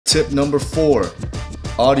Tip number 4,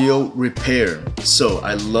 audio repair. So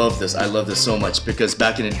I love this so much, because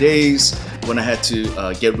back in the days when I had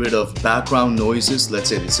to get rid of background noises, let's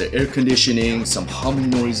say it's air conditioning, some humming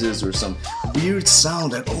noises, or some weird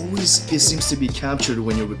sound that always it seems to be captured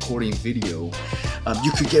when you're recording video,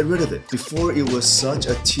 you could get rid of it. Before, it was such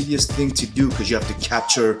a tedious thing to do because you have to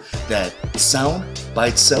capture that sound by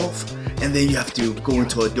itself, and then you have to go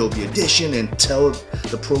into Adobe Edition and tell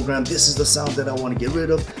the program, this is the sound that I want to get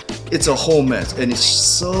rid of. It's a whole mess, and it's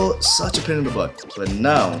such a pain in the butt. But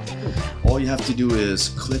now, all you have to do is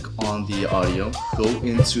click on the audio, go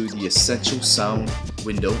into the essential sound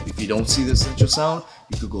window. If you don't see the essential sound,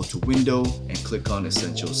 you could go to window and click on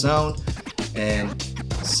essential sound, and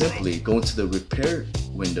simply go into the repair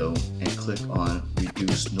window and click on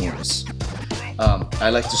reduce noise. I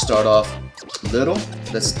like to start off little.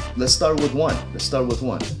 Let's start with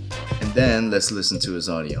one. And then let's listen to his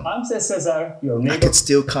audio. I'm Cesar, your neighbor. I could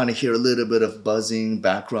still kind of hear a little bit of buzzing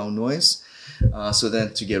background noise. So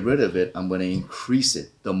then to get rid of it, I'm going to increase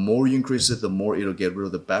it. The more you increase it, the more it'll get rid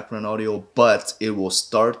of the background audio, but it will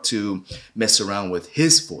start to mess around with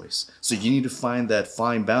his voice. So you need to find that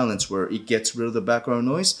fine balance where it gets rid of the background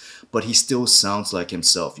noise, but he still sounds like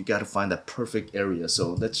himself. You got to find that perfect area.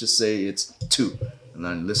 So let's just say it's 2. And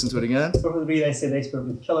then listen to it again. Expert with real estate expert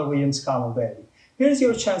with Keller Williams, Carmel Valley. Here's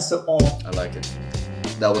your chance to own. I like it.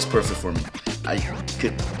 That was perfect for me. I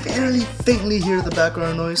could barely faintly hear the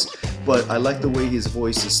background noise, but I like the way his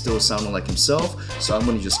voice is still sounding like himself, so I'm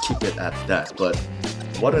going to just keep it at that. But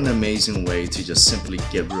what an amazing way to just simply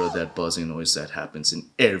get rid of that buzzing noise that happens in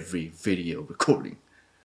every video recording.